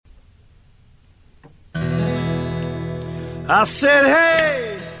I said,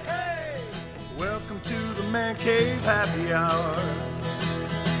 hey, hey, welcome to the Man Cave Happy Hour.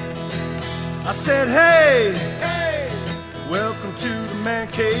 I said, hey, hey, welcome to the Man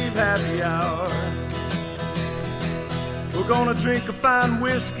Cave Happy Hour. We're gonna drink a fine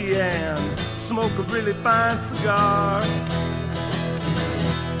whiskey and smoke a really fine cigar.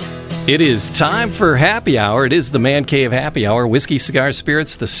 It is time for Happy Hour. It is the Man Cave Happy Hour. Whiskey, cigars,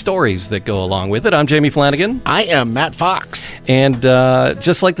 spirits, the stories that go along with it. I'm Jamie Flanagan. I am Matt Fox. And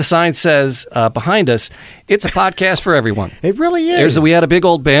just like the sign says behind us, it's a podcast for everyone. It really is. We had a big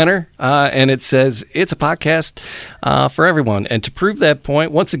old banner, and it says it's a podcast for everyone. And to prove that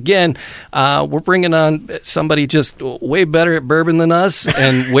point, once again, we're bringing on somebody just way better at bourbon than us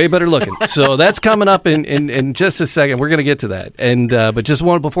and way better looking. So that's coming up in just a second. We're going to get to that. And but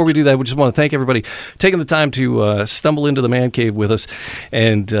before we do that, we just want to thank everybody taking the time to stumble into the Man Cave with us.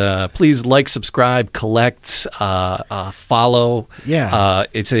 And please like, subscribe, collect, follow. Yeah.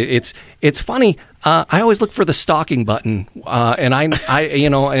 It's funny. I always look for the stalking button, and I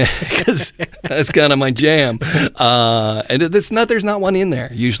because that's kind of my jam. And there's not one in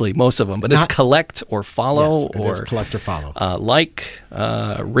there usually, most of them, but it's collect or follow, yes, or collect or follow.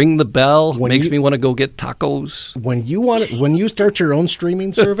 Ring the bell makes me want to go get tacos. When you start your own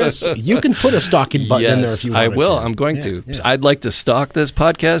streaming service, you can put a stalking button in there if you want. I will. I'm going to. Yeah. I'd like to stalk this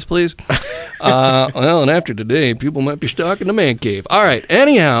podcast, please. Well, and after today, people might be stalking the Man Cave. All right.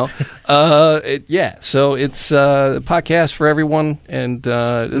 Anyhow. So it's a podcast for everyone, and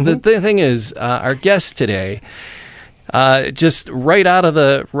the thing is, our guest today, just right out of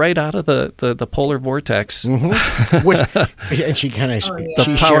the polar vortex, and she kind of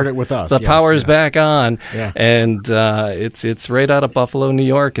shared it with us. The power's back on, and it's right out of Buffalo, New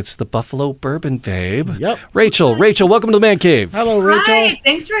York. It's the Buffalo Bourbon Babe. Yep. Rachel, welcome to the Man Cave. Hello, Rachel. Hi,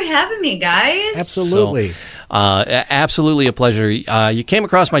 thanks for having me, guys. Absolutely. Absolutely a pleasure. You came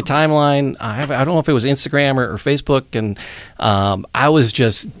across my timeline. I don't know if it was Instagram or Facebook, and I was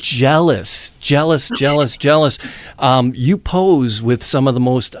just jealous. You pose with some of the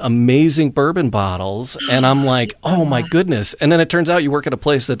most amazing bourbon bottles, and I'm like, oh my goodness. And then it turns out you work at a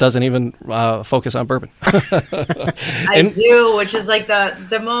place that doesn't even focus on bourbon. I do, which is like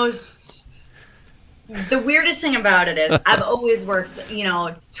the weirdest thing about it is I've always worked,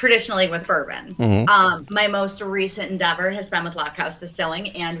 traditionally with bourbon. Mm-hmm. My most recent endeavor has been with Lockhouse Distilling,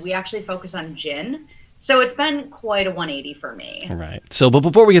 and we actually focus on gin. So it's been quite a 180 for me. All right. So, but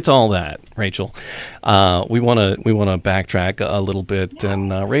before we get to all that, Rachel, we want to backtrack a little bit. Yeah.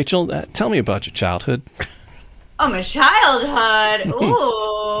 And Rachel, tell me about your childhood. Oh, my childhood.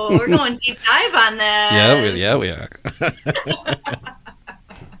 Ooh, we're going deep dive on this. Yeah, we are.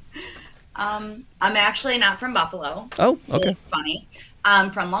 I'm actually not from Buffalo. Oh, okay. It's funny.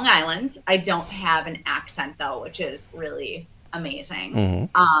 I'm from Long Island. I don't have an accent, though, which is really amazing.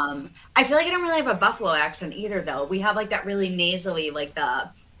 Mm-hmm. I feel like I don't really have a Buffalo accent either, though. We have, that really nasally, the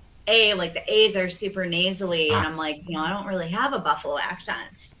A's are super nasally, and I'm like, I don't really have a Buffalo accent,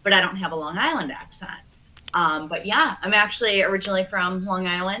 but I don't have a Long Island accent. But yeah, I'm actually originally from Long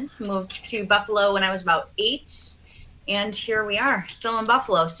Island, moved to Buffalo when I was about 8. And here we are, still in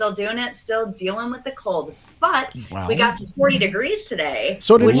Buffalo, still doing it, still dealing with the cold. But we got to 40 degrees today.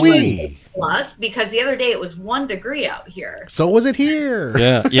 So did we. Plus, because the other day it was 1 degree out here. So was it here.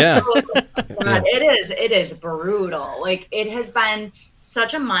 Yeah. It is brutal. It has been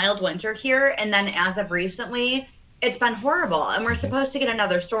such a mild winter here. And then as of recently, it's been horrible. And we're supposed to get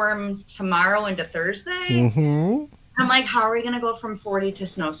another storm tomorrow into Thursday. Mm-hmm. I'm like, how are we going to go from 40 to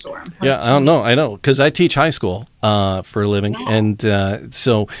snowstorm? Yeah, I don't know. I know, because I teach high school for a living. Yeah. And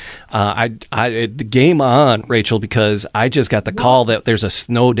so the game on, Rachel, because I just got the call that there's a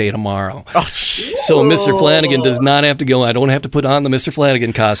snow day tomorrow. Oh, so Mr. Flanagan does not have to go. I don't have to put on the Mr.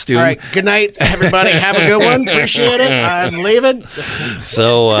 Flanagan costume. All right. Good night, everybody. Have a good one. Appreciate it. I'm leaving.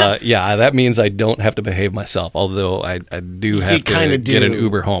 So, that means I don't have to behave myself, although I do have to get an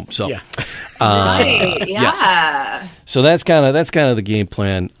Uber home. So. Yeah. Right. Yeah. Yes. So that's kind of the game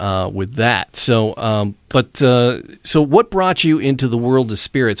plan with that. So, so what brought you into the world of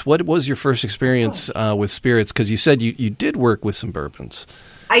spirits? What was your first experience with spirits? Because you said you did work with some bourbons.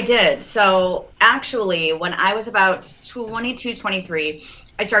 I did. So actually, when I was about 22, 23,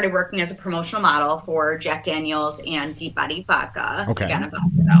 I started working as a promotional model for Jack Daniel's and Deep Body Vodka. Okay.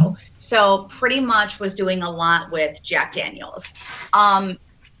 So pretty much was doing a lot with Jack Daniel's.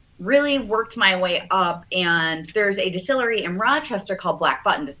 Really worked my way up, and there's a distillery in Rochester called Black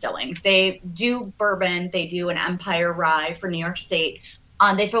Button Distilling. They do bourbon. They do an Empire Rye for New York State.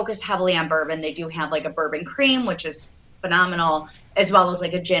 They focus heavily on bourbon. They do have a bourbon cream, which is phenomenal. as well as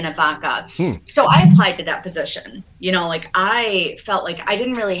like a gin and vodka. So I applied to that position. You know, like I felt like I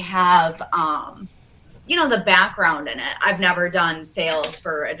didn't really have, you know, the background in it. I've never done sales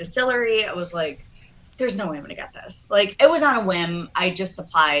for a distillery. I was like, there's no way I'm going to get this. Like, it was on a whim. I just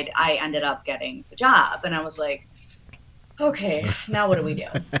applied. I ended up getting the job. And I was like, okay, now what do we do?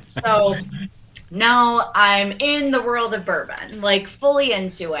 So now I'm in the world of bourbon, like fully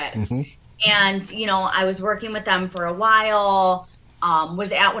into it. And, you know, I was working with them for a while,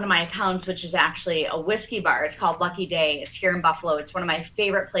 was at one of my accounts, which is actually a whiskey bar. It's called Lucky Day. It's here in Buffalo. It's one of my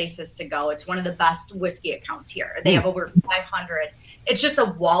favorite places to go. It's one of the best whiskey accounts here. They have over 500. It's just a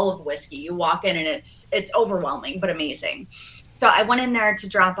wall of whiskey. You walk in and it's overwhelming, but amazing. So I went in there to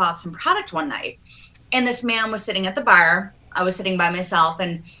drop off some product one night, and this man was sitting at the bar. I was sitting by myself,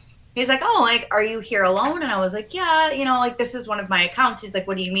 and he's like, oh, like, are you here alone? And I was like, yeah, you know, like, this is one of my accounts. He's like,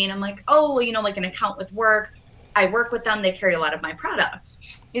 what do you mean? I'm like, oh, well, you know, like an account with work. I work with them. They carry a lot of my products.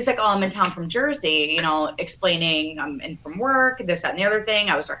 He's like, oh, I'm in town from Jersey, you know, explaining I'm in from work, this, that, and the other thing.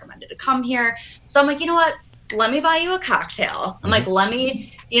 I was recommended to come here. So I'm like, you know what? Let me buy you a cocktail. I'm like, let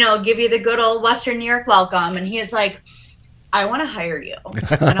me, you know, give you the good old Western New York welcome. And he's like, I want to hire you.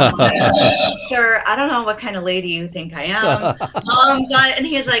 And I'm like, sir, I don't know what kind of lady you think I am. And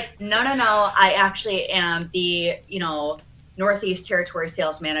he's like, no. I actually am the, you know, Northeast Territory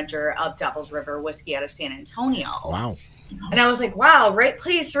Sales Manager of Devil's River Whiskey out of San Antonio. Wow. And I was like, wow, right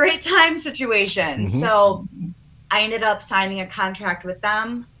place, right time situation. So I ended up signing a contract with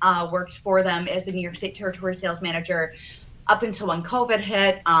them, worked for them as a New York State Territory Sales Manager up until when COVID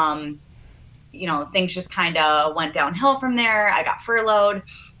hit. You know, things just kind of went downhill from there. I got furloughed.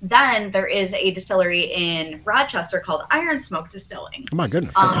 Then there is a distillery in Rochester called Iron Smoke Distilling. Oh my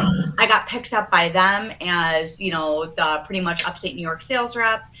goodness. I got picked up by them as, you know, the pretty much upstate New York sales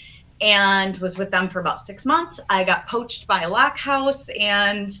rep, and was with them for about 6 months. I got poached by Lockhouse,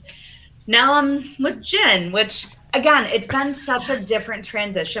 and now I'm with gin, which, again, it's been such a different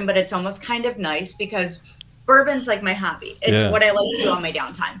transition, but it's almost kind of nice because bourbon's like my hobby. It's what I like to do on my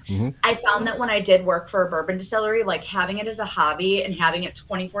downtime. I found that when I did work for a bourbon distillery, like having it as a hobby and having it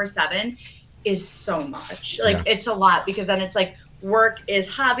 24/7 is so much. Like it's a lot, because then it's like work is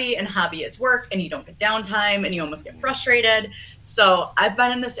hobby and hobby is work, and you don't get downtime and you almost get frustrated. So I've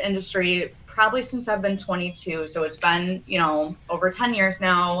been in this industry probably since I've been 22. So it's been, you know, over 10 years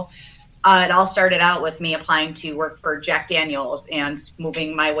now. It all started out with me applying to work for Jack Daniels and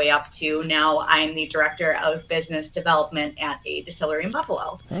moving my way up to now I'm the director of business development at a distillery in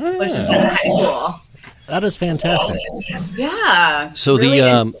Buffalo, which is kind of cool. That is fantastic. Yeah. So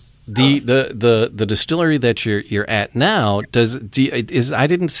really the distillery that you're at now I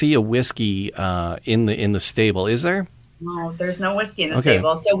didn't see a whiskey in the stable. Is there? No, there's no whiskey in the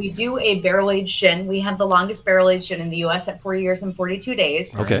stable. So we do a barrel-aged gin. We have the longest barrel-aged gin in the U.S. at 4 years and 42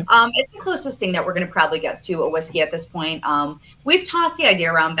 days. Okay. It's the closest thing that we're going to probably get to a whiskey at this point. We've tossed the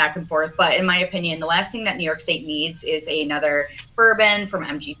idea around back and forth, but in my opinion, the last thing that New York State needs is another bourbon from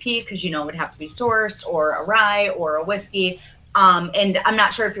MGP, because, you know, it would have to be sourced, or a rye, or a whiskey. And I'm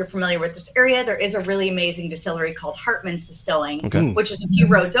not sure if you're familiar with this area. There is a really amazing distillery called Hartman's Distilling, which is a few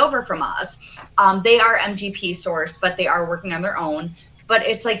roads over from us. They are MGP sourced, but they are working on their own. But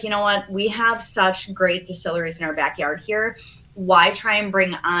it's like, you know what? We have such great distilleries in our backyard here. Why try and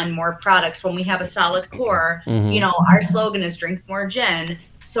bring on more products when we have a solid core? You know, our slogan is drink more gin.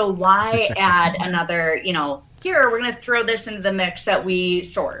 So why add another, you know, here, we're going to throw this into the mix that we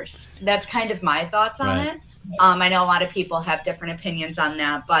sourced. That's kind of my thoughts on it. I know a lot of people have different opinions on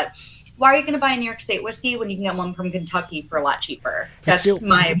that, but why are you going to buy a New York State whiskey when you can get one from Kentucky for a lot cheaper? That's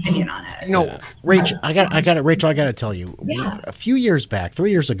my opinion on it. You know, Rachel, I got to tell you, a few years back, 3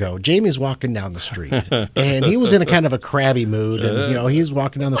 years ago, Jamie's walking down the street, and he was in a kind of a crabby mood, and, you know, he's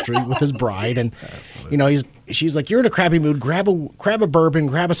walking down the street with his bride, and, you know, she's like, you're in a crabby mood, grab a bourbon,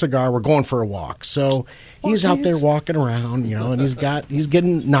 grab a cigar, we're going for a walk. So he's out there walking around, you know, and he's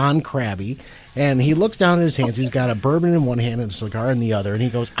getting non-crabby. And he looks down at his hands. He's got a bourbon in one hand and a cigar in the other. And he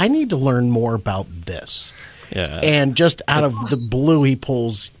goes, I need to learn more about this. Yeah. And just out of the blue, he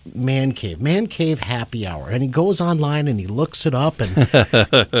pulls Man Cave Happy Hour. And he goes online and he looks it up. And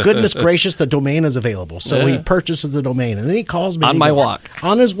goodness gracious, the domain is available. So he purchases the domain. And then he calls me. On my walk.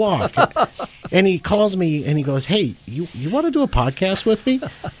 On his walk. And he calls me and he goes, "Hey, you want to do a podcast with me?"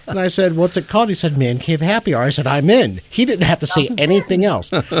 And I said, "What's it called?" He said, "Man Cave Happy Hour." I said, "I'm in." He didn't have to say anything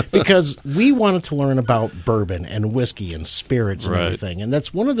else because we wanted to learn about bourbon and whiskey and spirits and everything. And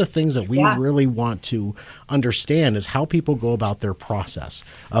that's one of the things that we really want to understand is how people go about their process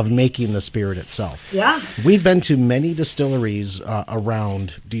of making the spirit itself. Yeah. We've been to many distilleries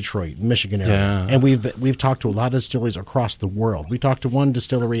around Detroit, Michigan area, and we've talked to a lot of distilleries across the world. We talked to one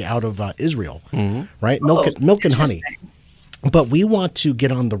distillery out of Israel, right? Milk and honey. But we want to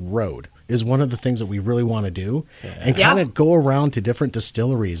get on the road is one of the things that we really want to do and kind of go around to different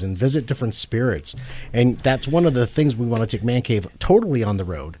distilleries and visit different spirits. And that's one of the things we want to take Man Cave totally on the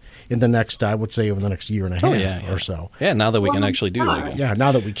road in the next, I would say, over the next year and a half or so. Yeah, now that we can actually do it again. Yeah,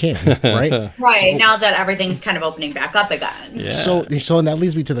 now that we can, right? Right, now that everything's kind of opening back up again. Yeah. So and that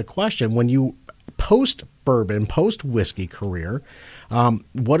leads me to the question, when you post-bourbon, post-whiskey career,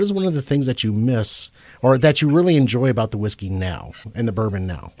 what is one of the things that you miss or that you really enjoy about the whiskey now and the bourbon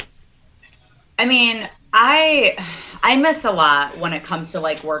now? I mean, I miss a lot when it comes to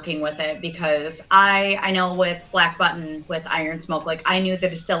like working with it because I know with Black Button, with Iron Smoke, like I knew the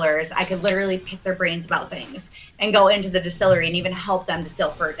distillers. I could literally pick their brains about things and go into the distillery and even help them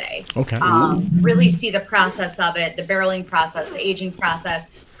distill for a day. Okay. Really see the process of it, the barreling process, the aging process.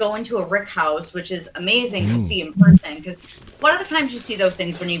 Go into a rick house, which is amazing to see in person because a lot of the times you see those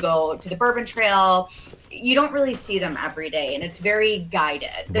things when you go to the Bourbon Trail. You don't really see them every day, and it's very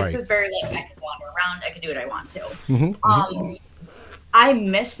guided. This was very like I could wander around, I could do what I want to. I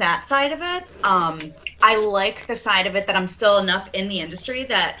miss that side of it. I like the side of it that I'm still enough in the industry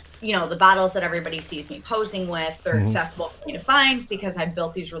that the bottles that everybody sees me posing with, they're accessible for me to find because I've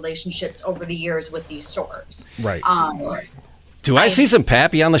built these relationships over the years with these stores. Right. Do I see some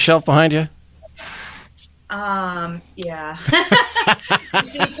Pappy on the shelf behind you? Yeah. You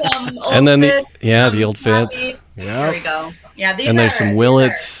see some old And then Fitz, the old Fitz. Pappy. There we go. Yeah, these And there's some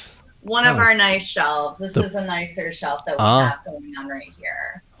Willets. One of our nice shelves. This is a nicer shelf that we have going on right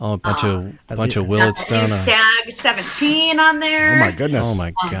here. Oh, a bunch of Willets down there. Stag 17 on there. Oh my goodness. Oh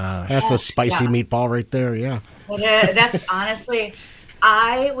my gosh. That's a spicy meatball right there. Yeah. That's honestly,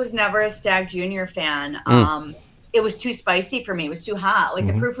 I was never a Stag Junior fan. It was too spicy for me. It was too hot. Like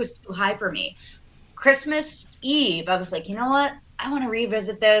the proof was too high for me. Christmas Eve, I was like, you know what? I want to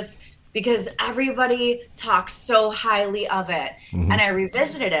revisit this because everybody talks so highly of it. And I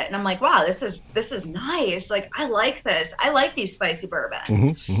revisited it and I'm like, wow, this is nice. Like, I like this. I like these spicy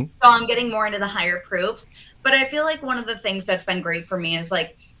bourbons. So I'm getting more into the higher proofs. But I feel like one of the things that's been great for me is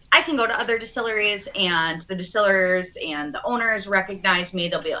like, I can go to other distilleries and the distillers and the owners recognize me.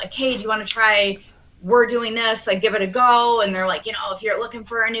 They'll be like, hey, do you want to try, we're doing this, I give it a go. And they're like, if you're looking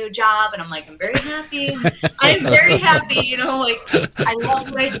for a new job, and I'm like, I'm very happy. I'm very happy, like I love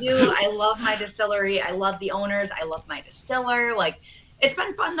what I do. I love my distillery. I love the owners. I love my distiller. Like, it's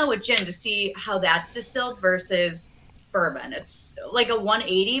been fun though with gin to see how that's distilled versus bourbon. It's like a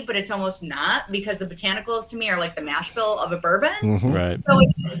 180, but it's almost not because the botanicals to me are like the mash bill of a bourbon. Right. So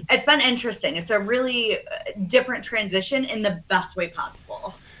it's been interesting. It's a really different transition in the best way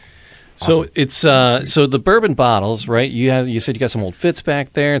possible. So it's so the bourbon bottles, right? You said you got some old Fitz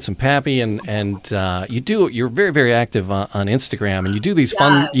back there and some Pappy, and you're very, very active on Instagram, and you do these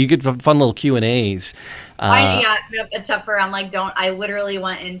fun fun little Q&As. Except for I literally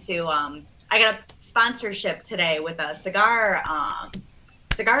went into I got a sponsorship today with a cigar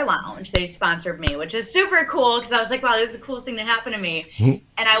lounge. They sponsored me, which is super cool because I was like, wow, this is the coolest thing to happen to me.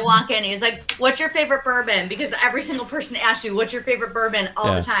 And I walk in, and he's like, what's your favorite bourbon? Because every single person asks you, what's your favorite bourbon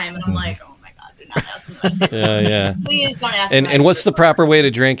all the time? And I'm like, oh my God, do not ask me that. Yeah. Please don't ask me. And what's the proper way to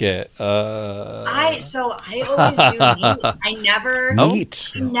drink it? I always do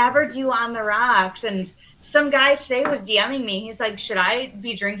neat. I never do on the rocks. And some guy today was DMing me. He's like, should I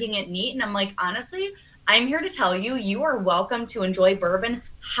be drinking it neat? And I'm like, honestly, I'm here to tell you, you are welcome to enjoy bourbon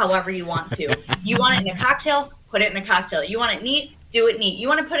however you want to. You want it in a cocktail, put it in a cocktail. You want it neat, do it neat. You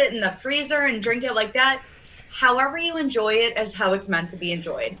want to put it in the freezer and drink it like that, however you enjoy it is how it's meant to be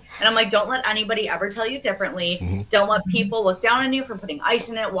enjoyed. And I'm like, don't let anybody ever tell you differently. Don't let people look down on you for putting ice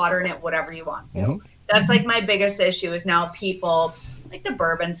in it, water in it, whatever you want to. That's like my biggest issue is now people like the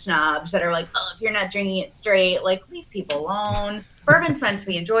bourbon snobs that are like, oh, if you're not drinking it straight, like leave people alone. Bourbon's meant to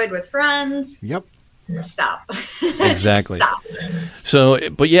be enjoyed with friends. Yep. Stop. Exactly. Stop. So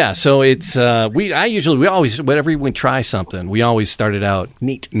it's we always, whenever we try something, we always start it out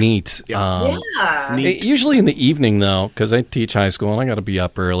neat. Neat. Neat. Usually in the evening though, because I teach high school and I got to be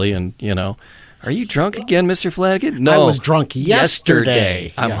up early, and Are you drunk again, Mr. Flanagan? No, I was drunk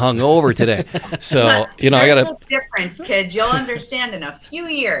yesterday. I'm Yes. hungover today. So, I There's got no difference, kid. You'll understand in a few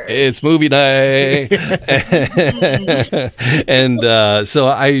years. it's movie night. And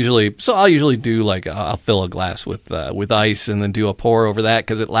I'll usually do like, I'll fill a glass with ice and then do a pour over that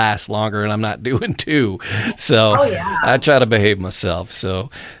because it lasts longer and I'm not doing two. So Oh, yeah. I try to behave myself.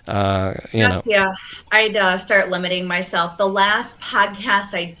 So, Yeah, I'd start limiting myself. The last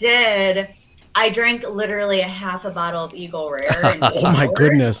podcast I did, I drank literally a half a bottle of Eagle Rare. In Oh my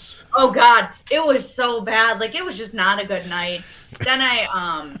goodness. Oh God, it was so bad. Like it was just not a good night. Then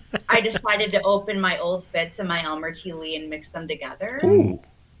I decided to open my Old Fitz and my Elmer T. Lee and mix them together. ooh,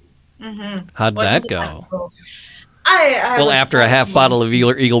 Mm-hmm. how'd Wasn't that the best go? move. I Well, was after a half bottle of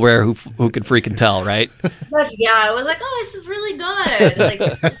Eagle Rare, who could freaking tell, right? But yeah, I was like, oh, this is really good.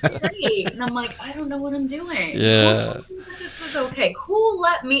 Like, great. And I'm like, I don't know what I'm doing. Yeah. Who told me that this was okay? Who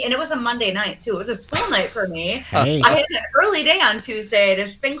let me? And it was a Monday night, too. It was a school night for me. Hey. I had an early day on Tuesday to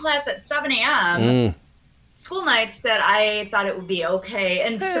spin class at 7 a.m. Mm. School nights that I thought it would be okay.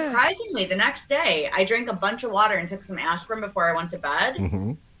 And surprisingly, the next day, I drank a bunch of water and took some aspirin before I went to bed.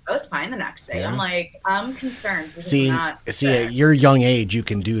 Mm-hmm. I was fine the next day. Yeah. I'm like, I'm concerned. Because See, I'm not at your young age, you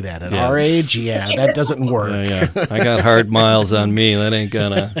can do that. At Yeah. our age, that doesn't work. Yeah. I got hard miles on me. That ain't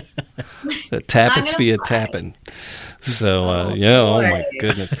gonna. The tappets gonna be a fly. tapping. So oh boy. my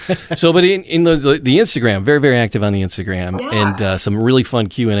goodness. So, but in the Instagram, very very active on the Instagram, Yeah. and some really fun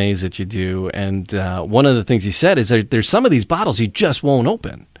Q&As that you do. And one of the things you said is there's some of these bottles you just won't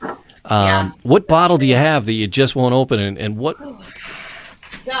open. Yeah. What bottle do you have that you just won't open, and what?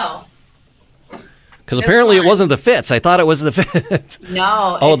 So, Because apparently it one. wasn't the Fitz. I thought it was the Fitz.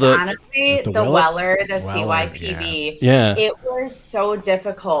 no, Oh, it's the- honestly the the Weller? Weller, the Weller, CYPB. Yeah. It was so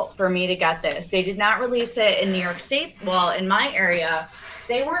difficult for me to get this. They did not release it in New York State. Well, in my area,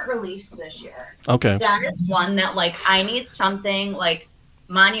 they weren't released this year. Okay. That is one that, like, I need something, like,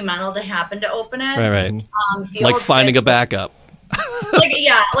 monumental to happen to open it. Right. The Like Old finding a Fitz- backup.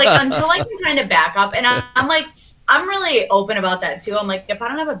 like until I can find a backup, and I'm like, I'm really open about that too. I'm like, if I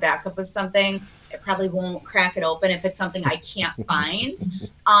don't have a backup of something, I probably won't crack it open if it's something I can't find.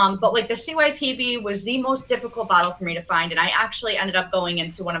 But like the CYPB was the most difficult bottle for me to find, and I actually ended up going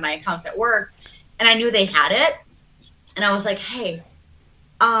into one of my accounts at work, and I knew they had it, and I was like, hey,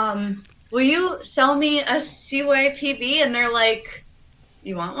 will you sell me a CYPB? And they're like,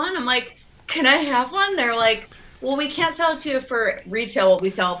 you want one? I'm like, can I have one? They're like, well, we can't sell it to you for retail what we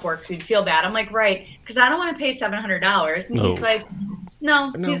sell it for because we'd feel bad. I'm like, right, because I don't want to pay $700. And No. he's like,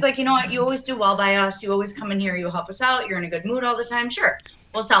 no. He's like, you know what? You always do well by us. You always come in here. You help us out. You're in a good mood all the time. Sure,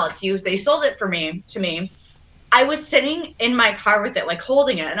 we'll sell it to you. They sold it to me. I was sitting in my car with it, like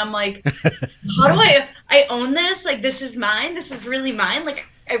holding it. And I'm like, how do I own this? Like, this is mine. This is really mine. Like,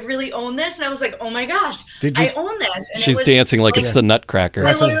 I really own this. And I was like, oh my gosh, Did you- I own this. And She's it was, dancing like it's the Nutcracker.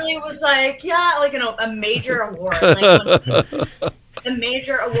 I literally was like, yeah, like a major award, like a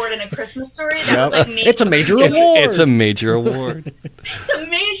major award in A Christmas Story. That was like major, It's a major award. It's a major award. It's a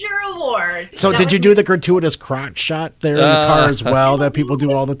major award. So That did you was- do the gratuitous crotch shot there in the car as well that people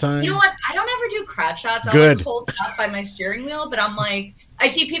do all the time? You know what? I don't ever do crotch shots. I'll Good. like hold up by my steering wheel, but I'm like, I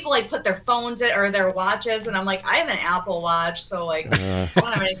see people like put their phones or their watches, and I'm like, I have an Apple Watch, so like, I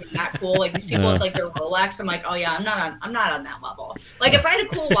don't have anything that cool. Like these people with like their Rolex, I'm like, oh yeah, I'm not on that level. Like if I had a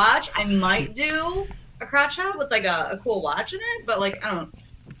cool watch, I might do a crotch shot with like a cool watch in it, but like I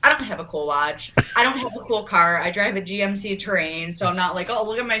don't have a cool watch. I don't have a cool car. I drive a GMC Terrain, so I'm not like, oh,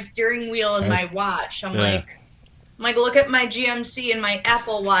 look at my steering wheel and my watch. I'm Yeah. like, look at my GMC and my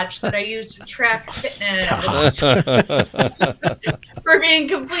Apple Watch that I use to track fitness. For being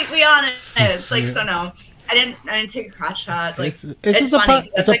completely honest, like, so no, I didn't take a crotch shot. Like, This is a funny,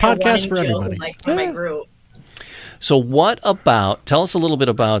 it's that's a like podcast for running joke everybody. in, like in my group. So what about? Tell us a little bit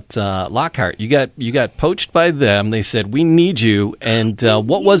about Lockhart. You got poached by them. They said we need you, and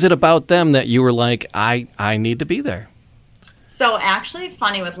what was it about them that you were like, I need to be there? So actually,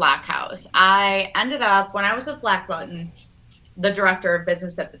 funny with Lock House, I ended up when I was with Black Button, the director of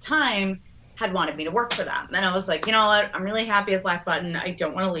business at the time had wanted me to work for them, and I was like, you know what, I'm really happy with Black Button. I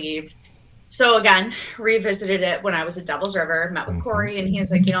don't want to leave. So again, revisited it when I was at Devil's River, met with Corey, and he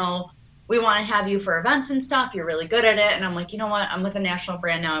was like, you know, we want to have you for events and stuff. You're really good at it. And I'm like, you know what? I'm with a national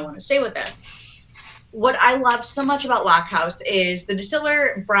brand now. I want to stay with it. What I love so much about Lock House is the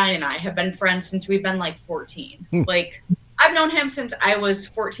distiller, Brian, and I have been friends since we've been like 14. Like, I've known him since I was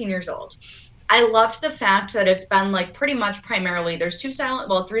 14 years old. I loved the fact that it's been like pretty much primarily, there's three silent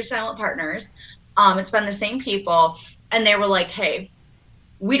partners. It's been the same people. And they were like, hey,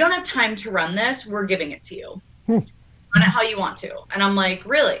 we don't have time to run this. We're giving it to you. Run it how you want to. And I'm like,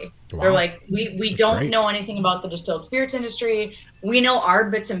 really? Wow. They're like, we don't great. know anything about the distilled spirits industry. We know our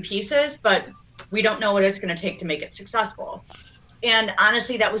bits and pieces, but we don't know what it's going to take to make it successful. And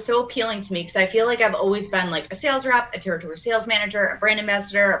honestly, that was so appealing to me because I feel like I've always been like a sales rep, a territory sales manager, a brand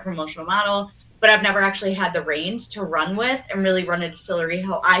ambassador, a promotional model, but I've never actually had the reins to run with and really run a distillery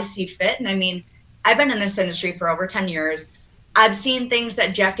how I see fit. And I mean, I've been in this industry for over 10 years. I've seen things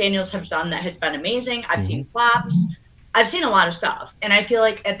that Jack Daniels has done that has been amazing. I've seen flops. I've seen a lot of stuff. And I feel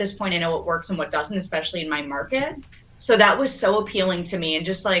like at this point, I know what works and what doesn't, especially in my market. So that was so appealing to me. And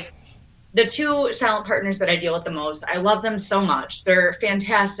just like the two silent partners that I deal with the most, I love them so much. They're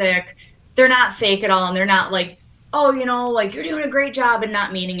fantastic. They're not fake at all. And they're not like, oh, you know, like you're doing a great job and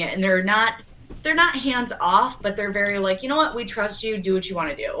not meaning it. And they're not hands off, but they're very like, you know what, we trust you, do what you want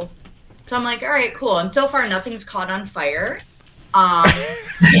to do. So I'm like, all right, cool. And so far nothing's caught on fire.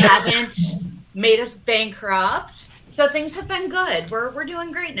 They haven't made us bankrupt. So things have been good. We're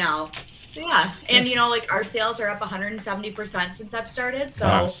doing great now. So yeah. And you know, like our sales are up 170% since I've started. So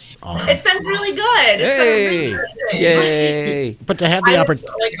That's awesome. it's been really good. Hey! Yay! But to have the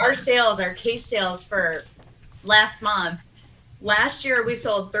opportunity, like our case sales for last month. Last year we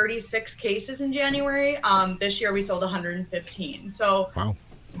sold 36 cases in January. This year we sold 115. So wow.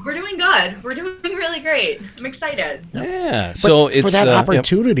 we're doing good. We're doing really great. I'm excited. Yeah. So But it's for that yep.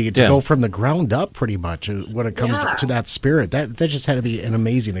 opportunity to Yeah. go from the ground up, pretty much when it comes Yeah. to that spirit, that just had to be an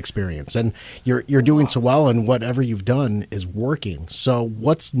amazing experience. And you're doing so well, and whatever you've done is working. So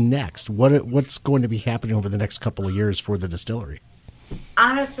what's next? What's going to be happening over the next couple of years for the distillery?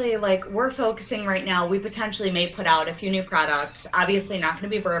 Honestly, like we're focusing right now, we potentially may put out a few new products. Obviously not going to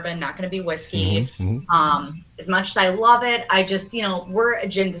be bourbon, not going to be whiskey. As much as I love it, I just, you know, we're a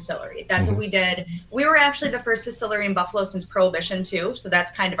gin distillery. That's what we did. We were actually the first distillery in Buffalo since Prohibition too. So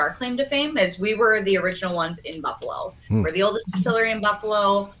that's kind of our claim to fame, is we were the original ones in Buffalo. We're the oldest distillery in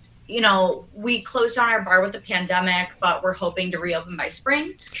Buffalo. You know, we closed down our bar with the pandemic, but we're hoping to reopen by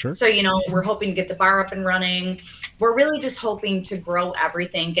spring. Sure. So, you know, we're hoping to get the bar up and running. We're really just hoping to grow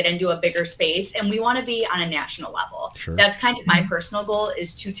everything, get into a bigger space, and we want to be on a national level. Sure. That's kind of my personal goal,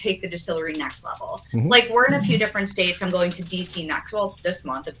 is to take the distillery next level. Like we're in a few different states. I'm going to DC next, well, this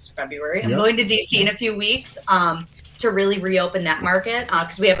month, it's February. I'm going to DC in a few weeks to really reopen that market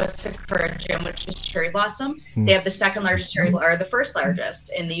because we have a Sakura gym, which is Cherry Blossom. They have the second largest or the first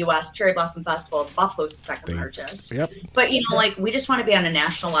largest in the U.S. Cherry Blossom Festival. Buffalo's the second largest. Yep. But, you know, like we just want to be on a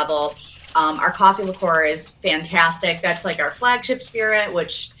national level. Our coffee liqueur is fantastic. That's like our flagship spirit,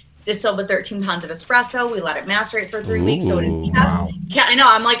 which distilled with 13 pounds of espresso. We let it macerate for 3 weeks. So it is wow. I know.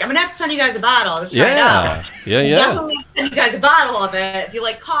 I'm like, I'm going to have to send you guys a bottle. Let's try it out. Yeah. Definitely send you guys a bottle of it if you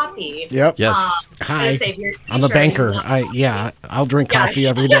like coffee. Yep. Yes. Hi. Save your I'm a t-shirt. banker. I'll drink coffee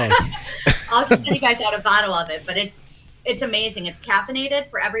every day. I'll just send you guys out a bottle of it, but it's amazing. It's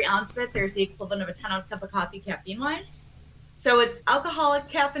caffeinated. For every ounce of it, there's the equivalent of a 10-ounce cup of coffee caffeine-wise. So it's alcoholic,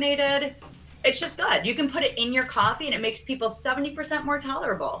 caffeinated. It's just good. You can put it in your coffee, and it makes people 70% more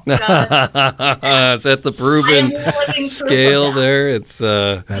tolerable. So, Is that the proven scale there? It's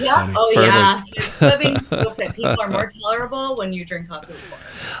That's funny. Oh Perfect. yeah. It's living proof that people are more tolerable when you drink coffee liqueur.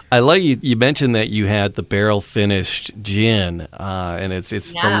 I like you mentioned that you had the barrel finished gin, and it's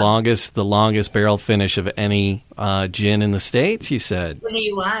the longest barrel finish of any gin in the States, you said. In the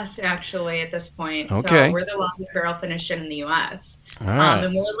U.S. actually at this point. Okay. So we're the longest barrel finished gin in the U.S. All right.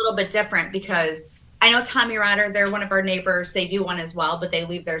 And we're a little bit different because I know Tommy Rotter, they're one of our neighbors. They do one as well, but they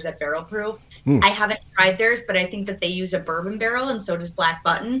leave theirs at barrel proof. I haven't tried theirs, but I think that they use a bourbon barrel, and so does Black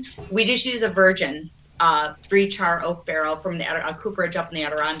Button. We just use a virgin 3-char oak barrel from the cooperage up in the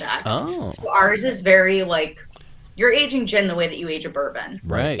Adirondacks. Oh. So ours is very like, you're aging gin the way that you age a bourbon.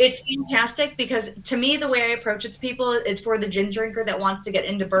 Right. It's fantastic because to me, the way I approach it to people, it's for the gin drinker that wants to get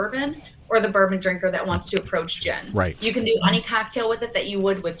into bourbon or the bourbon drinker that wants to approach gin. Right. You can do any cocktail with it that you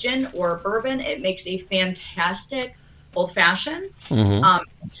would with gin or bourbon. It makes a fantastic old fashioned.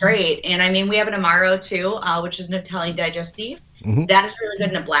 It's great. And I mean, we have an Amaro too, which is an Italian digestif. That is really good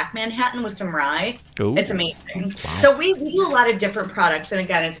in a black Manhattan with some rye. Ooh. It's amazing. So we do a lot of different products. And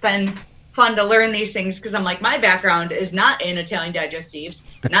again, it's been fun to learn these things because I'm like, my background is not in Italian digestifs,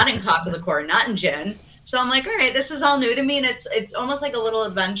 not in coffee liqueur, not in gin. So I'm like, all right, this is all new to me, and it's almost like a little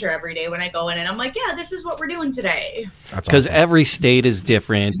adventure every day when I go in, and I'm like, yeah, this is what we're doing today. Because every state is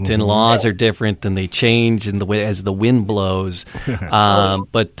different, and laws are different, and they change in the way as the wind blows.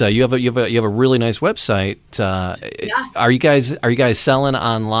 But you have a really nice website. Are you guys selling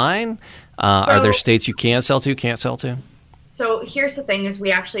online? Are there states you can't sell to? So here's the thing: is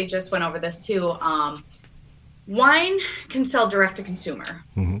we actually just went over this too. Wine can sell direct to consumer.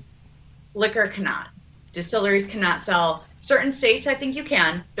 Liquor cannot. Distilleries cannot sell Certain states, I think you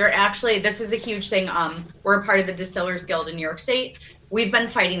can. They're actually, this is a huge thing. We're a part of the Distillers Guild in New York State. We've been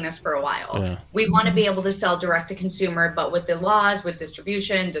fighting this for a while. Yeah. We want to be able to sell direct to consumer, but with the laws, with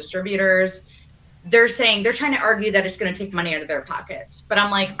distribution, distributors, they're saying, they're trying to argue that it's going to take money out of their pockets. But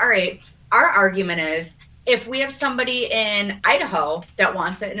I'm like, all right, our argument is, if we have somebody in Idaho that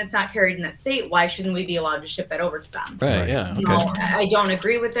wants it and it's not carried in that state, why shouldn't we be allowed to ship that over to them? Right, yeah. You Okay. know, I don't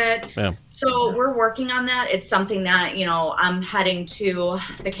agree with it. Yeah. So we're working on that. It's something that, you know, I'm heading to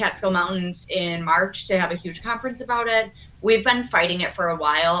the Catskill Mountains in March to have a huge conference about it. We've been fighting it for a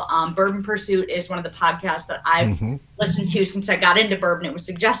while. Bourbon Pursuit is one of the podcasts that I've listened to since I got into bourbon. It was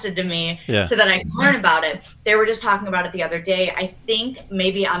suggested to me so that I can learn about it. They were just talking about it the other day. I think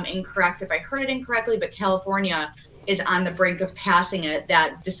maybe I'm incorrect if I heard it incorrectly, but California is on the brink of passing it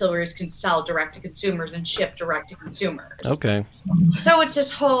that distilleries can sell direct to consumers and ship direct to consumers. Okay. So it's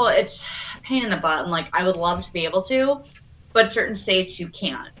this whole, it's a pain in the butt. And like, I would love to be able to, but certain states you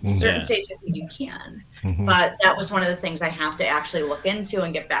can't. Certain states I think you can. But that was one of the things I have to actually look into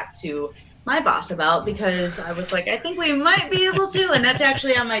and get back to my boss about, because I was like, I think we might be able to, and that's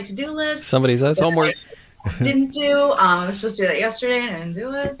actually on my to-do list. Somebody says homework. Didn't do. I was supposed to do that yesterday and I didn't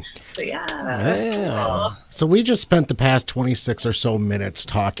do it. So yeah. So we just spent the past 26 or so minutes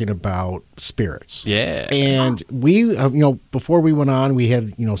talking about spirits. Yeah. And we, before we went on, we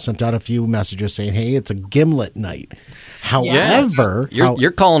had, sent out a few messages saying, hey, it's a gimlet night. However, you're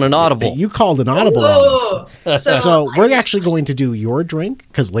calling an audible. You called an audible on us. So, So we're actually going to do your drink,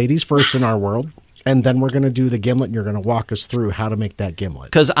 because ladies first in our world. And then we're going to do the gimlet, and you're going to walk us through how to make that gimlet.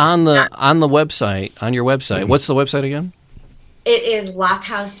 Because on the website, on your website, what's the website again? it is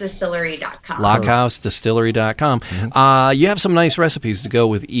LockhouseDistillery.com. LockhouseDistillery.com. You have some nice recipes to go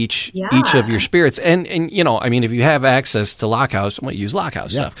with each of your spirits, and if you have access to Lockhouse, well, use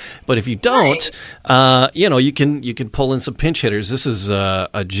Lockhouse stuff. But if you don't, you can pull in some pinch hitters. This is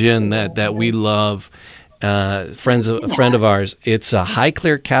a gin that we love. A friend of ours. It's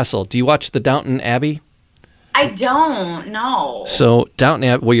Highclere Castle. Do you watch the Downton Abbey? I don't know. So Downton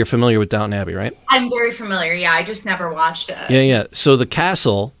Abbey. Well, you're familiar with Downton Abbey, right? I'm very familiar. Yeah, I just never watched it. Yeah. So the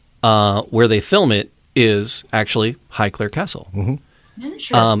castle where they film it is actually Highclere Castle. Mm-hmm.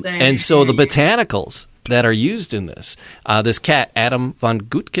 Interesting. And so the botanicals that are used in this cat Adam von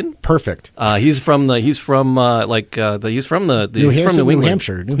Gutken. Perfect. He's from New England. New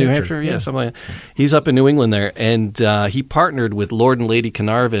Hampshire. Yeah, something like that. He's up in New England there, and he partnered with Lord and Lady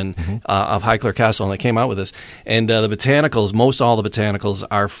Carnarvon of Highclere Castle, and they came out with this. And the botanicals, most all the botanicals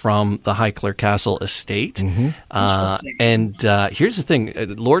are from the Highclere Castle estate. And here's the thing: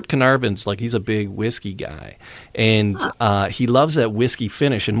 Lord Carnarvon's he's a big whiskey guy, and he loves that whiskey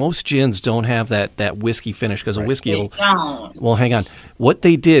finish. And most gins don't have that whiskey finish because a whiskey will. Well, hang on. What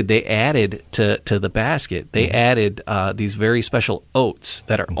they did, they added to the basket. They added these very special oats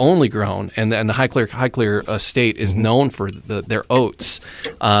that are only grown, and the Highclere estate is known for their oats.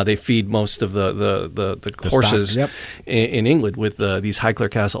 They feed most of the horses in England with these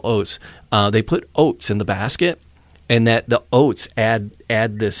Highclere Castle oats. They put oats in the basket, and that the oats add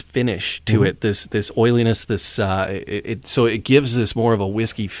this finish to it, this oiliness, so it gives this more of a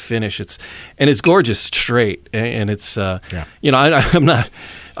whiskey finish. It's gorgeous straight, and it's I'm not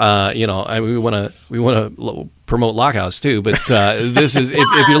we want to promote Lockhouse too, but this is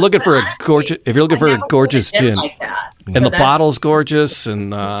if you're looking for a gorgeous gin, like that. And the bottle's gorgeous,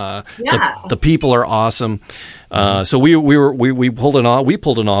 and the people are awesome. So we pulled an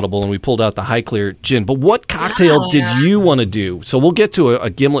audible, and we pulled out the Highclere gin. But what cocktail did you want to do? So we'll get to a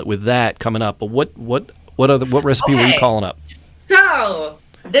gimlet with that coming up. But what recipe were you calling up? So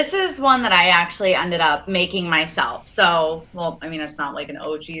this is one that I actually ended up making myself. So, it's not like an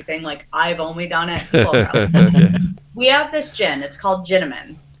OG thing. Like, I've only done it. We have this gin. It's called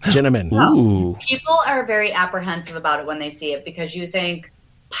Ginamin. Ooh. People are very apprehensive about it when they see it because you think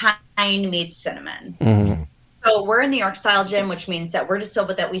pine meets cinnamon. Mm-hmm. So we're a New York style gin, which means that we're distilled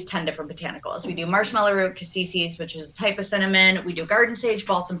with at least 10 different botanicals. We do marshmallow root, cassis, which is a type of cinnamon. We do garden sage,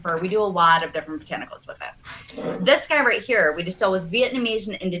 balsam fir. We do a lot of different botanicals with it. This guy right here, we distill with Vietnamese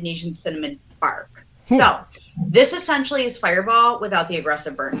and Indonesian cinnamon bark. So this essentially is Fireball without the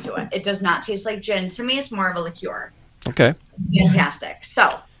aggressive burn to it. It does not taste like gin. To me, it's more of a liqueur. Okay. Fantastic.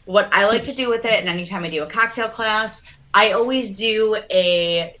 So what I like to do with it, and anytime I do a cocktail class, I always do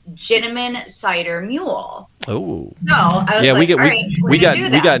a Ginamin cider mule. Oh. So I was Yeah, like, we all right, we got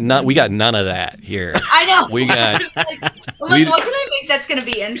that. we got none of that here. I know. We got I'm like, what can I make that's going to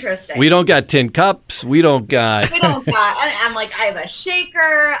be interesting? we don't got tin cups. We don't got. We don't got. I'm like, I have a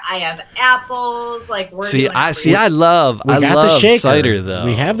shaker. I have apples. Like we're See, doing I love We got the love shaker. cider though.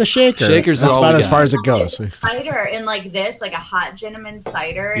 We have the shaker. Shaker's That's all about we as far got. as it goes. cider and like this, like a hot cinnamon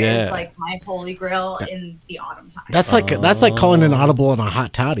cider Yeah. is like my holy grail in the autumn time. That's like calling an audible and a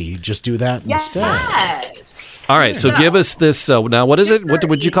hot toddy. You just do that instead. Yes. All right, so give us this. Now, what is it? What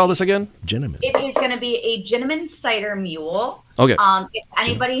would you call this again? Cinnamon. It is going to be a cinnamon cider mule. Okay. If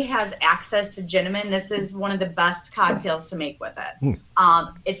anybody has access to cinnamon, this is one of the best cocktails to make with it.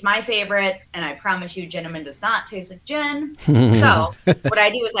 It's my favorite, and I promise you, cinnamon does not taste like gin. So what I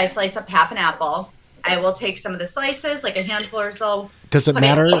do is I slice up half an apple. I will take some of the slices, like a handful or so. Does it put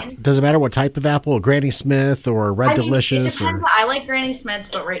matter? in. Does it matter what type of apple? Granny Smith or Red I mean, Delicious? It depends. I like Granny Smith's,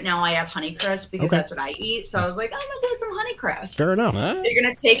 but right now I have Honeycrisp because Okay. that's what I eat. So I was like, I'm gonna do some Honeycrisp. Fair enough. Huh? You're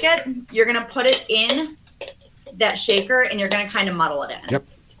gonna take it, you're gonna put it in that shaker, and you're gonna kind of muddle it in. Yep.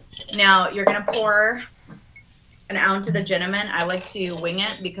 Now you're gonna pour an ounce of the cinnamon. I like to wing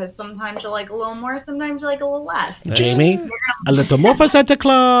it because sometimes you like a little more, sometimes you like a little less. Jamie, a little more for Santa A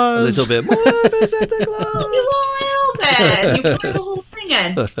Claus. little bit more. Santa Claus. A little bit. You put the whole thing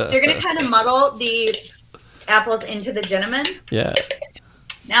in. So you're gonna kind of muddle the apples into the cinnamon. Yeah.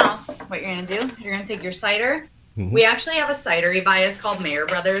 Now, what you're gonna do? You're gonna take your cider. Mhm. We actually have a cider we buy. It's called Mayer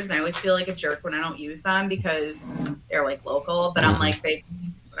Brothers, and I always feel like a jerk when I don't use them because they're like local. But I'm like,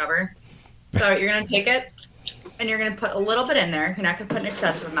 whatever. So you're gonna take it, and you're gonna put a little bit in there. You're not gonna put an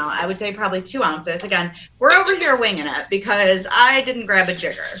excessive amount. I would say probably 2 ounces. Again, we're over here winging it because I didn't grab a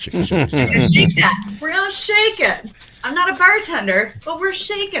jigger. We're gonna shake that. We're gonna shake it. I'm not a bartender, but we're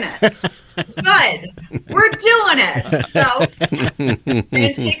shaking it. It's good. We're doing it. So you're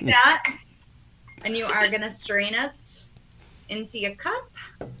gonna take that, and you are gonna strain it into your cup.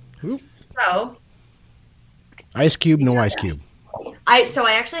 Oop. So Ice cube, no ice cube. I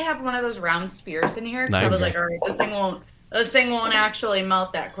actually have one of those round spears in here. 'Cause I Nice. was like, all right, this thing won't actually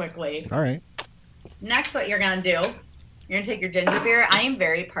melt that quickly. All right. Next, what you're gonna do, you're gonna take your ginger beer. I am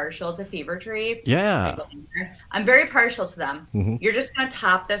very partial to Fever Tree. Yeah. I'm very partial to them. Mhm. You're just gonna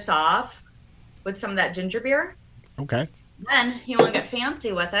top this off with some of that ginger beer. Okay. Then you want to get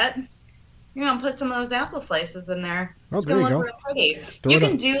fancy with it. You're gonna put some of those apple slices in there. Oh, It's there gonna you look go. real pretty. Throw You it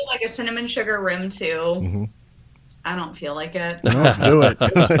can on. do like a cinnamon sugar rim too. Mhm. I don't feel like it. No, do it.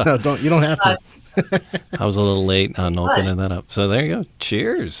 No, don't. You don't have to. I was a little late on opening that up. So there you go.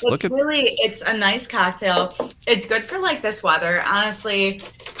 Cheers. Look at It's a nice cocktail. It's good for like this weather. Honestly,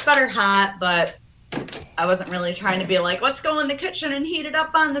 it's better hot, but I wasn't really trying to be like, let's go in the kitchen and heat it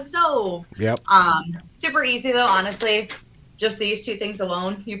up on the stove. Yep. Super easy though, honestly. Just these two things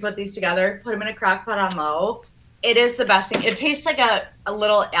alone. You put these together, put them in a crock pot on low. It is the best thing. It tastes like a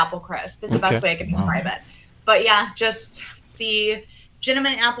little apple crisp is the best Okay. way I can describe it. But yeah, just the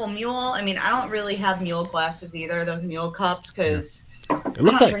cinnamon apple mule. I mean, I don't really have mule glasses either, those mule cups, because It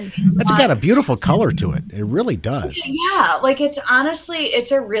looks like it's got a beautiful color to it. It really does. yeah, like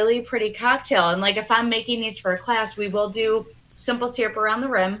it's a really pretty cocktail. And like if I'm making these for a class, we will do simple syrup around the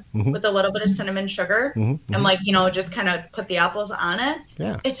rim with a little bit of cinnamon sugar and like, just kind of put the apples on it.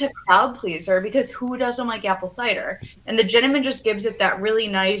 Yeah. It's a crowd pleaser because who doesn't like apple cider? And the cinnamon just gives it that really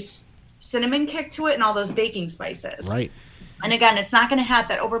nice cinnamon kick to it and all those baking spices. Right. And again, it's not going to have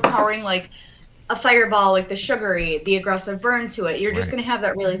that overpowering like a fireball, like the sugary, the aggressive burn to it. You're just Right. going to have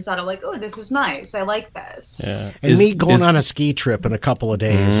that really subtle, like, oh, this is nice. I like this. yeah. And me going on a ski trip in a couple of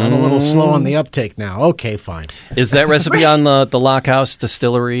days. I'm a little slow on the uptake now. Okay, fine. Is that recipe on the Lockhouse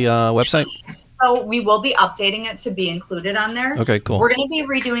Distillery website? So we will be updating it to be included on there. Okay, cool. We're going to be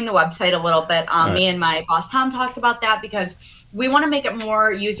redoing the website a little bit. right. Me and my boss Tom talked about that because we want to make it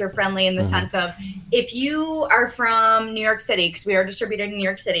more user friendly in the sense of if you are from New York City, because we are distributed in New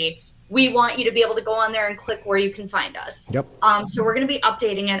York City, we want you to be able to go on there and click where you can find us. Yep. So we're going to be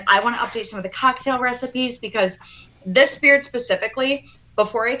updating it. I want to update some of the cocktail recipes because this spirit specifically,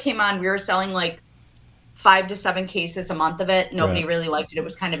 before I came on, we were selling like 5 to 7 cases a month of it. Nobody Right. really liked it. It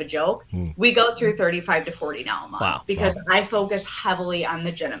was kind of a joke. We go through 35 to 40 now a month Wow. because I focus heavily on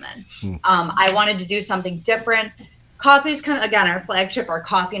the cinnamon. I wanted to do something different. Coffee's kind of, again, our flagship, our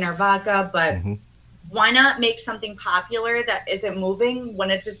coffee and our vodka, but why not make something popular that isn't moving when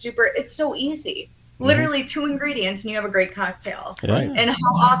it's it's so easy. Literally 2 ingredients and you have a great cocktail. Right. And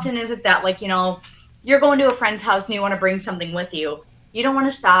how often is it that, like, you're going to a friend's house and you want to bring something with you. You don't want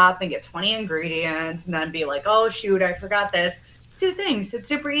to stop and get 20 ingredients and then be like, oh, shoot, I forgot this. It's 2 things. It's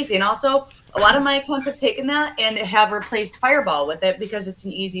super easy. And also, a lot of my accounts have taken that and have replaced Fireball with it because it's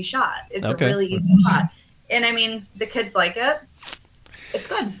an easy shot. It's Okay. a really easy shot. And I mean, the kids like it. It's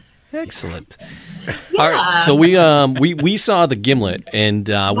good. Excellent. Yeah. All right, so we saw the gimlet, and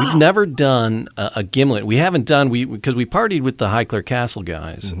we've never done a gimlet. We haven't done because we partied with the Highclere Castle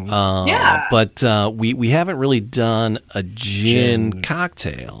guys. Yeah. But we haven't really done a gin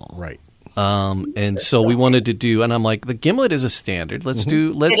cocktail. Right. And so we wanted to do, and I'm like, the gimlet is a standard. Let's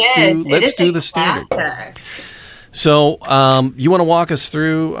do the standard. Classic. So you want to walk us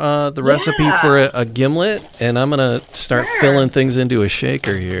through the recipe for a gimlet, and I'm gonna start filling things into a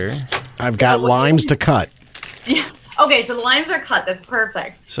shaker here. I've got limes to cut. Yeah. Okay, so the limes are cut. That's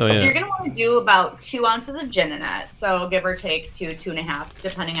perfect. So you're going to want to do about 2 ounces of gin in it. So give or take 2.5,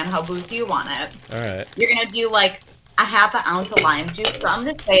 depending on how boozy you want it. All right. You're going to do like a half an ounce of lime juice. So I'm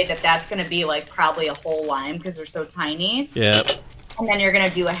going to say that that's going to be like probably a whole lime because they're so tiny. Yeah. And then you're going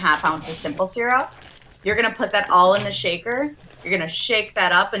to do a half ounce of simple syrup. You're going to put that all in the shaker. You're going to shake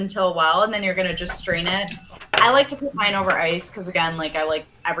that up until well, and then you're going to just strain it. I like to put mine over ice because, again, like I like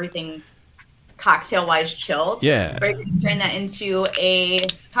everything cocktail-wise chilled. Yeah. But you can turn that into a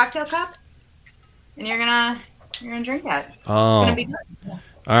cocktail cup, and you're gonna drink it. Oh. It's gonna be good.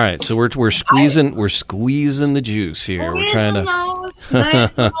 All right, so we're squeezing the juice here. We're trying to those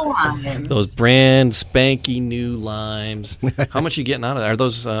nice little limes. those brand spanky new limes. How much are you getting out of that?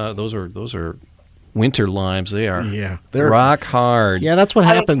 Are those are winter limes? They are. Yeah, they're rock hard. Yeah, that's what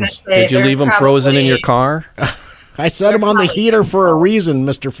happens. Did you leave them frozen in your car? I set them on the heater for a reason,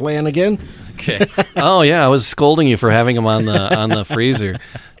 Mr. Flanagan. Okay. Oh yeah, I was scolding you for having them on the freezer.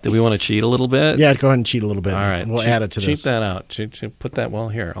 Do we want to cheat a little bit? Yeah, go ahead and cheat a little bit. All right, we'll add it to cheat this. that out. Put that. Well,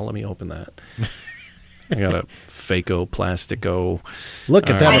 here. Let me open that. I got a Faco Plastico. Look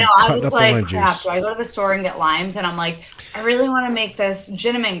at All that. I know. I Cutting was up the lime like, crap. juice. Do I go to the store and get limes? And I'm like, I really want to make this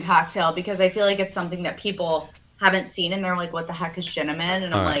cinnamon cocktail because I feel like it's something that people haven't seen, and they're like, "What the heck is cinnamon?"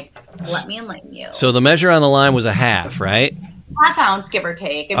 And I'm like, "Let me enlighten you." So the measure on the lime was a half, right? Half ounce, give or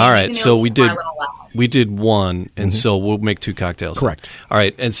take. I mean, All you right, can so always we pour did a little less. we did one, and so we'll make 2 cocktails. Correct. All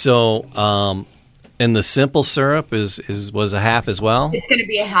right, and so and the simple syrup was a half as well. It's going to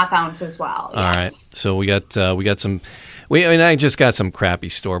be a half ounce as well. All right, so we got some. I just got some crappy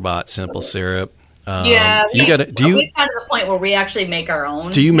store-bought simple syrup. Yeah, you got to. We've gotten to the point where we actually make our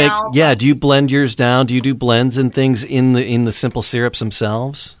own. Do you make? now. Yeah. Do you blend yours down? Do you do blends and things in the simple syrups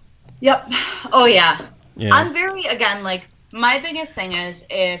themselves? Yep. Oh yeah. Yeah. I'm very like my biggest thing is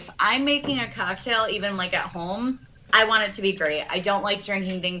if I'm making a cocktail, even like at home, I want it to be great. I don't like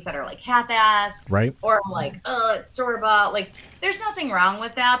drinking things that are like half-assed, Right. or like it's store-bought. Like there's nothing wrong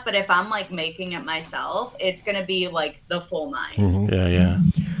with that, but if I'm like making it myself, it's gonna be like the full 9. Yeah.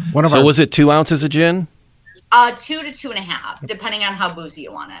 One of So our was it 2 ounces of gin? 2 to 2.5, depending on how boozy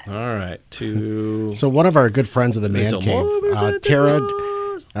you want it. All right, 2. So one of our good friends of the Man Little Cave,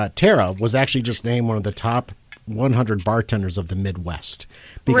 more. Tara was actually just named one of the top 100 bartenders of the Midwest.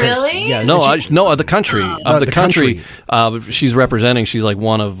 Really? Yeah. No, she- of the country. Of the the country. She's representing. She's like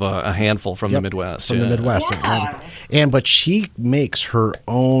one of a handful from the Yep, Midwest. From the yeah. Midwest. Yeah. But she makes her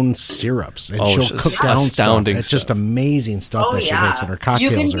own syrups, and Oh, she'll it's cook down stuff. astounding It's just stuff. amazing stuff Oh that she yeah. makes, and her You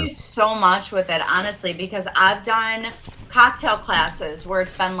cocktails can are. do so much with it, honestly, because I've done cocktail classes where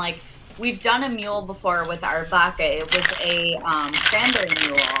it's been like we've done a mule before with our vodka. It was a cranberry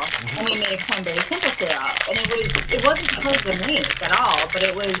mule, and we made a cranberry simple syrup, and it wasn't supposed to make at all, but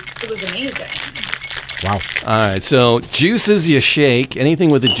it was amazing. Wow. All right, so juices you shake. Anything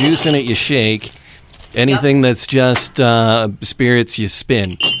with the juice in it, you shake. Anything that's just spirits, you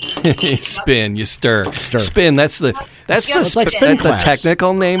spin. You spin, you stir. Spin. That's Yep. It's like spin that's the class.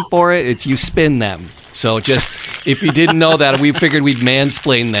 technical name for it. It's you spin them. So just if you didn't know that, we figured we'd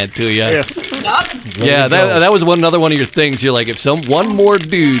mansplain that to you. Yup. Yeah, that was another one of your things. You're like, if one more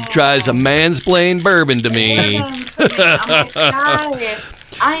dude tries to mansplain bourbon to me, I'm like, guys,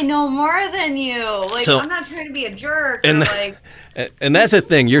 I know more than you. Like, So- I'm not trying to be a jerk. and or the- like, and that's the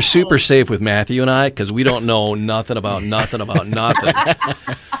thing. You're super safe with Matthew and I because we don't know nothing about nothing. I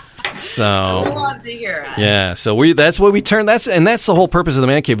So love to hear it. yeah, so that's what we turn. That's the whole purpose of the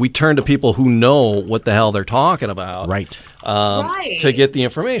Man Cave. We turn to people who know what the hell they're talking about, Right. Right. to get the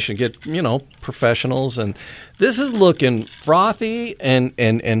information, get professionals, and this is looking frothy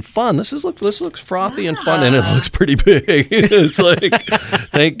and fun. This looks frothy and fun, and it looks pretty big. It's like,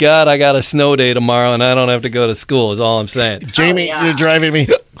 thank God I got a snow day tomorrow, and I don't have to go to school. Is all I'm saying. Jamie, yeah. you're driving me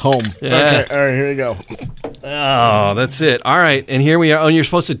home. Yeah. Okay. All right, here we go. Oh, that's it. All right, and here we are. Oh, and you're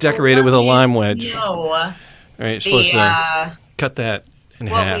supposed to decorate it with a lime wedge. All No. right, you're supposed to The, cut that in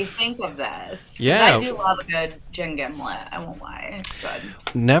what half. we think of this. 'Cause Yeah. I do love a good gin gimlet. I won't lie. It's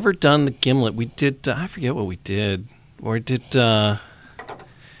good. Never done the gimlet. We did. I forget what we did. Or did.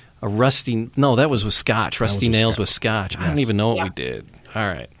 A rusty. No, that was with Scotch. Rusty with nails Scotch. with Scotch. I Yes. don't even know what Yeah. we did. All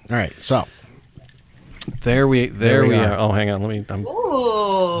right. All right, so There we we are. are. Oh, hang on.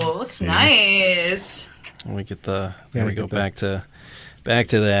 Ooh, it's nice. Let me get the. Yeah, There we go. get that. Back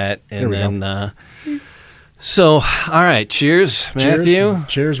to that, There and we then. So, all right. Cheers, Matthew.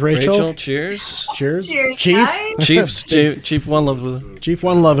 Cheers, Rachel. Cheers. Cheers, Cheers, Chief. guys. Chief One Love with. Chief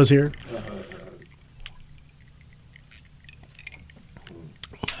One Love is here.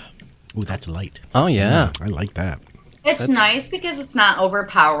 Ooh, that's light. Oh yeah. I like that. It's nice because it's not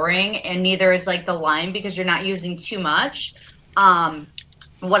overpowering, and neither is like the lime because you're not using too much.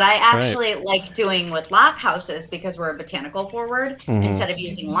 What I actually like doing with lock houses, because we're a botanical forward, instead of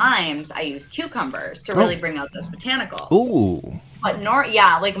using limes, I use cucumbers to really bring out those botanicals. Ooh. But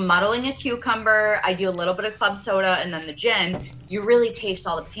like muddling a cucumber, I do a little bit of club soda and then the gin. You really taste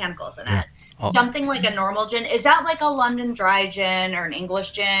all the botanicals in it. Oh. Something like a normal gin. Is that like a London Dry gin or an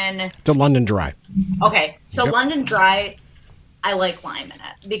English gin? It's a London Dry. Okay, so Yep. London Dry, I like lime in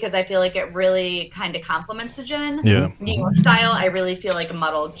it because I feel like it really kind of complements the gin. Yeah. New York style, I really feel like a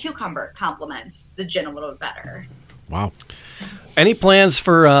muddled cucumber complements the gin a little bit better. Wow. Any plans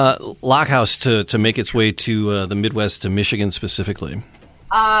for Lockhouse to make its way to the Midwest, to Michigan specifically?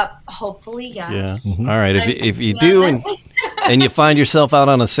 Hopefully, yes. Yeah. Mm-hmm. All right. If you do and you find yourself out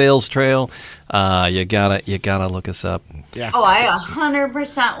on a sales trail, you gotta look us up. Yeah. Oh, I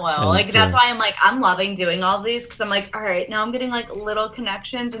 100% will. And, Like, that's why I'm loving doing all these, because I'm like, all right, now I'm getting like little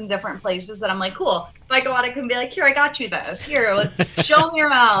connections in different places that I'm like, cool. If I go out, I can be like, here, I got you this. Here, show me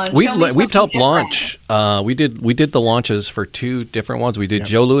around. We've Show me helped something launch. We did the launches for two different ones. We did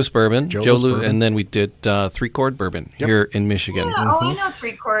Joe Louis Bourbon, Joe Louis Bourbon. and then we did 3-Chord Bourbon here in Michigan. different. Yeah, I know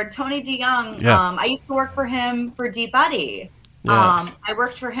 3-Chord. Tony DeYoung. Yeah. I used to work for him for Deep Eddy. Yeah. I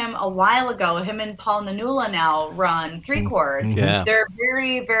worked for him a while ago. Him and Paul Nanula now run 3-Chord. Yeah. They're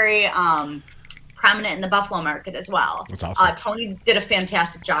very, very prominent in the Buffalo market as well. That's awesome. Tony did a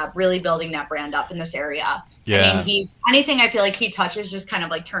fantastic job really building that brand up in this area. Yeah. I mean, anything I feel like he touches just kind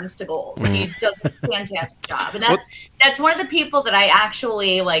of like turns to gold. He does a fantastic job. And that's one of the people that I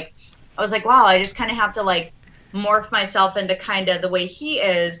actually like. I was like, wow, I just kind of have to like morph myself into kind of the way he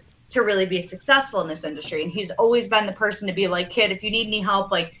is to really be successful in this industry. And he's always been the person to be like, kid, if you need any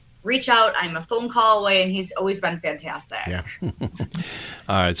help, like reach out. I'm a phone call away. And he's always been fantastic. Yeah.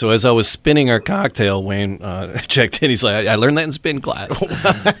 All right. So as I was spinning our cocktail, Wayne checked in. He's like, I learned that in spin class.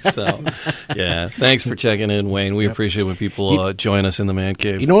 So, yeah. Thanks for checking in, Wayne. We appreciate when people join us in the Man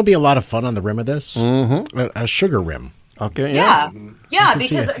Cave. You know what would be a lot of fun on the rim of this? Mm-hmm. A sugar rim. Okay. Yeah. Yeah, can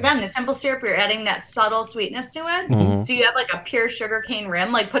see because it. again, the simple syrup, you're adding that subtle sweetness to it. So you have like a pure sugarcane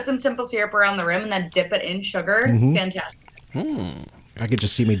rim. Like put some simple syrup around the rim and then dip it in sugar. Fantastic. I could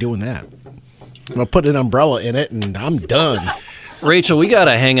just see me doing that. I'm gonna put an umbrella in it, and I'm done. Rachel, we got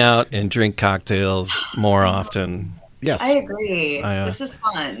to hang out and drink cocktails more often. Yes. I agree. This is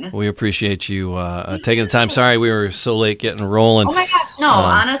fun. We appreciate you taking the time. Sorry we were so late getting rolling. Oh my gosh, no,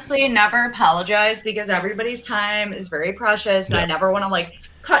 honestly, never apologize because everybody's time is very precious. And I never want to like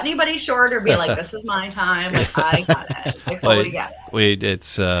cut anybody short or be like, this is my time. Like, I got it. I totally get it.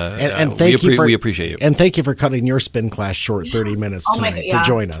 It's and thank you for we appreciate you. And thank you for cutting your spin class short 30 minutes tonight to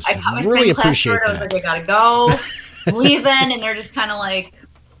join us. I cut my Really spin class appreciate short. I was that. like, I gotta go. I'm leaving, and they're just kind of like,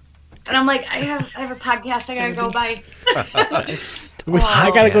 and I'm like, I have a podcast. I gotta go. Bye.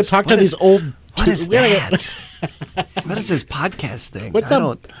 I gotta go talk to these old. What is that? What is this podcast thing? What's I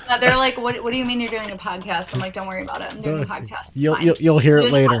up? don't- They're like, what do you mean you're doing a podcast? I'm like, don't worry about it. I'm doing a podcast. You'll hear it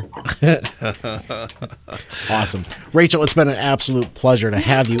It's later. fine. Awesome, Rachel. It's been an absolute pleasure to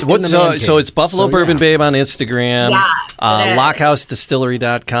have you. What's in the Man so Cave. it's Buffalo So, Bourbon yeah. Babe on Instagram, Yeah, it is.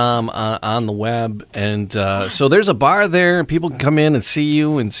 LockhouseDistillery.com on the web, and so there's a bar there, and people can come in and see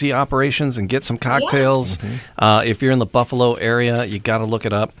you and see operations and get some cocktails. If you're in the Buffalo area, you got to look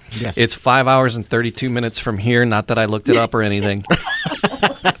it up. Yes. It's 5 hours and 32 minutes from here. Not that I looked it up or anything.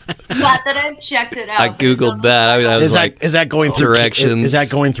 Not that I've checked it out. I but it googled doesn't that. I was like, Is that going through directions. Is that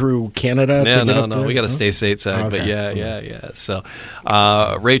going through Canada? Yeah, to get up no, there? we got to stay stateside. But Okay. yeah. So,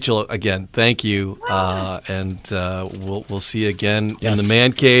 Rachel, again, thank you, and we'll see you again in Yes. the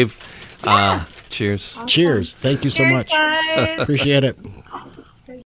Man Cave. Cheers. Cheers. Thank you so Cheers, much. guys. Appreciate it.